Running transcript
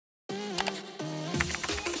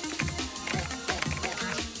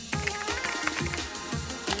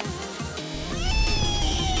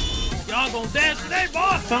y'all gonna dance today,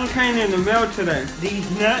 boss? Some came in the mail today. These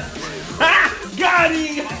nuts. Ha! Got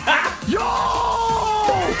him! Yo!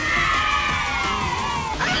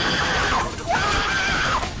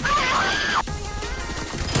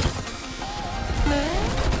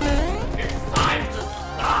 It's time to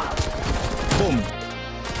stop. Boom.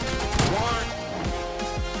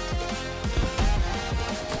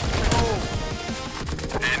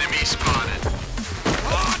 Enemy spotted.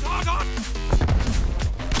 On.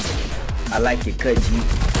 I like your cut, G.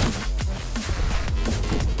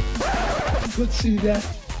 Let's see that.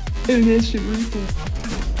 And that shit replay.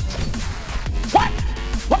 What?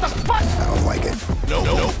 What the fuck? I don't like it. No.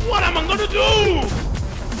 What am I gonna do?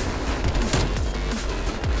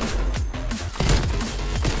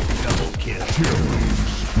 Double kill. Killing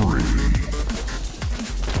spree.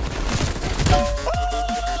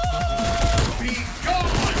 Be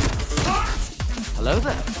gone! Hello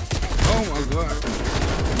there. Oh my god.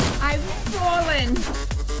 I've fallen.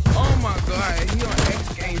 Oh my god. He on X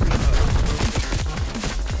Games.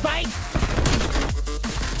 Fight!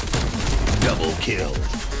 Double kill.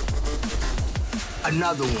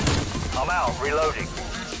 Another one. I'm out, reloading.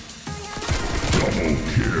 Double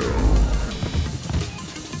kill.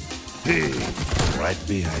 Hey, right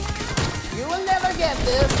behind you. You will never get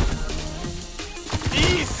this.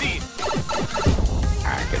 Easy!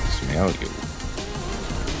 I can smell you.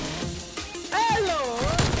 Hello.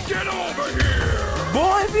 Get over here!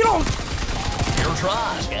 Boy, if you don't... Your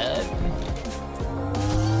trash, kid.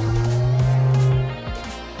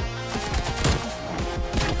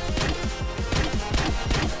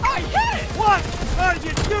 I hit it! What are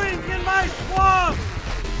you doing in my swamp?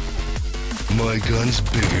 My gun's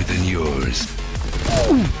bigger than yours.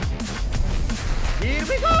 Here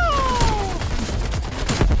we go!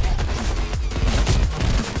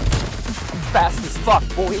 Fast as fuck,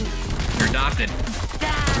 boy. You're adopted.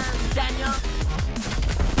 Damn, Daniel.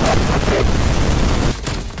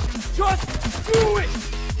 Just do it!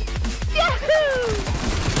 Yahoo!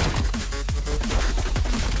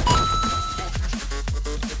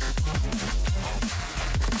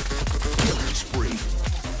 Killing spree.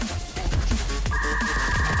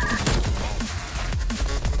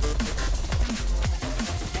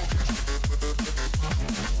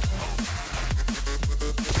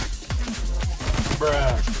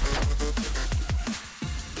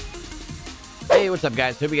 Hey, what's up,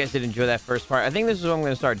 guys? Hope you guys did enjoy that first part. I think this is what I'm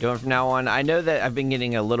going to start doing from now on. I know that I've been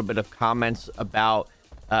getting a little bit of comments about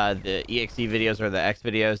the EXE videos or the X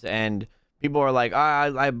videos, and people are like,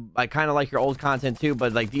 I kind of like your old content too,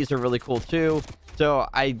 but like these are really cool too. So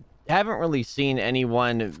I haven't really seen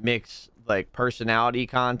anyone mix like personality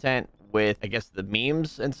content with, I guess, the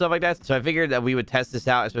memes and stuff like that. So I figured that we would test this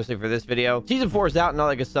out, especially for this video. Season 4 is out and all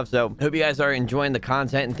that good stuff. So hope you guys are enjoying the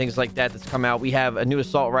content and things like that that's come out. We have a new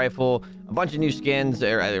assault rifle, a bunch of new skins,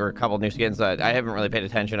 or a couple of new skins that I haven't really paid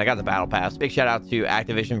attention. I got the battle pass. Big shout out to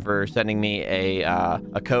Activision for sending me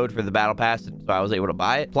a code for the battle pass, so I was able to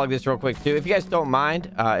buy it. Plug this real quick too. If you guys don't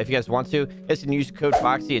mind, if you guys want to, you guys can use code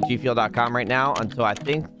Foxy at gfuel.com right now until I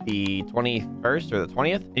think the 21st or the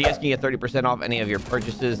 20th. And you guys can get 30% off any of your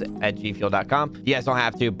purchases at gfuel.com. You guys don't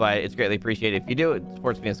have to, but it's greatly appreciated if you do. It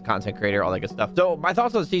supports me as a content creator, all that good stuff. So my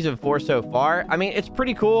thoughts on season 4 so far. I mean, it's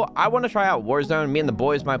pretty cool. I want to try out Warzone. Me and the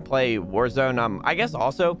boys might play Warzone. I guess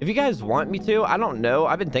also, if you guys want me to, I don't know.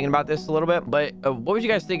 I've been thinking about this a little bit, but what would you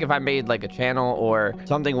guys think if I made like a channel or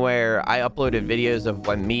something where I uploaded videos of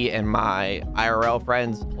when me and my IRL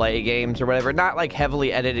friends play games or whatever? Not like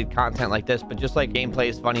heavily edited content like this, but just like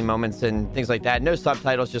gameplays, funny moments and things like that. No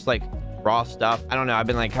subtitles, just like raw stuff. I don't know. I've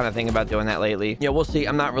been like kind of thinking about doing that lately. Yeah, we'll see.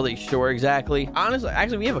 I'm not really sure exactly. Honestly,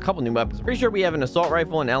 actually, we have a couple new weapons. Pretty sure we have an assault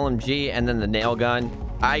rifle, an LMG, and then the nail gun.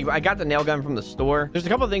 I got the nail gun from the store. There's a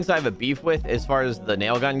couple of things I have a beef with as far as the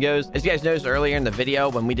nail gun goes. As you guys noticed earlier in the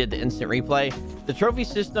video when we did the instant replay, the trophy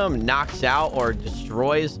system knocks out or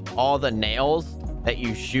destroys all the nails that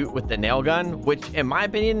you shoot with the nail gun, which in my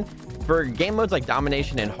opinion, for game modes like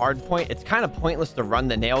domination and hardpoint, it's kind of pointless to run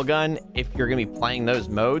the nail gun if you're gonna be playing those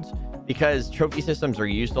modes, because trophy systems are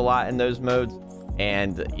used a lot in those modes.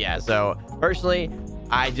 And yeah, so personally,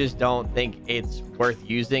 I just don't think it's worth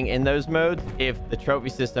using in those modes if the trophy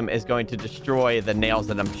system is going to destroy the nails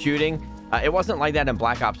that I'm shooting. It wasn't like that in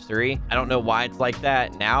Black Ops 3. I don't know why it's like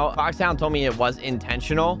that now. Foxhound told me it was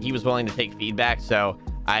intentional. He was willing to take feedback, so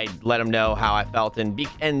I let him know how I felt.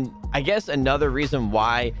 And I guess another reason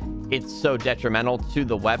why it's so detrimental to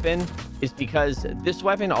the weapon is because this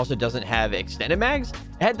weapon also doesn't have extended mags.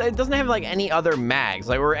 It doesn't have like any other mags,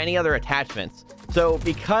 like, or any other attachments. So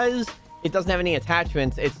because it doesn't have any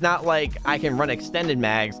attachments, it's not like I can run extended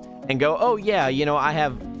mags and go, oh yeah, you know, I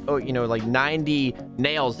have oh, you know, like 90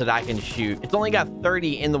 nails that I can shoot. It's only got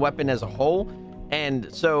 30 in the weapon as a whole.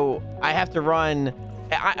 And so I have to run,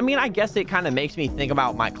 I mean, I guess it kind of makes me think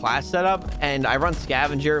about my class setup, and I run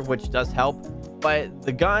scavenger, which does help. But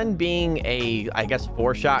the gun being a, I guess,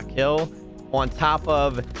 4-shot kill on top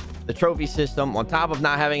of the trophy system, on top of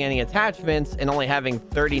not having any attachments and only having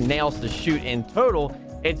 30 nails to shoot in total,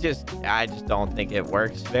 I just don't think it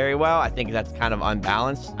works very well. I think that's kind of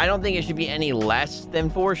unbalanced. I don't think it should be any less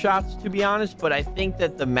than 4 shots, to be honest, but I think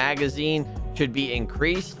that the magazine should be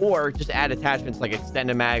increased, or just add attachments like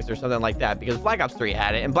extended mags or something like that, because Black Ops 3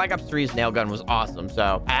 had it, and Black Ops 3's nail gun was awesome.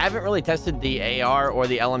 So I haven't really tested the AR or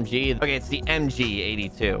the LMG. Okay, it's the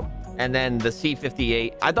MG82. And then the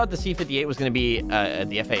C58. I thought the C58 was going to be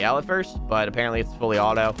the FAL at first, but apparently it's fully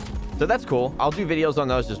auto. So that's cool. I'll do videos on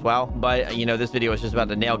those as well. But, you know, this video is just about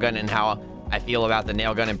the nail gun and how I feel about the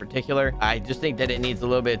nail gun in particular. I just think that it needs a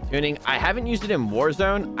little bit of tuning. I haven't used it in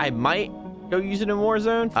Warzone. I might go use it in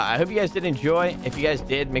Warzone. I hope you guys did enjoy. If you guys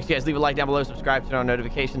did, make sure you guys leave a like down below, subscribe, turn on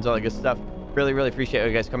notifications, all that good stuff. Really, really appreciate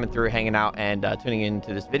you guys coming through, hanging out, and tuning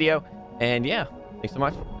into this video. And yeah, thanks so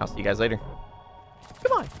much. I'll see you guys later.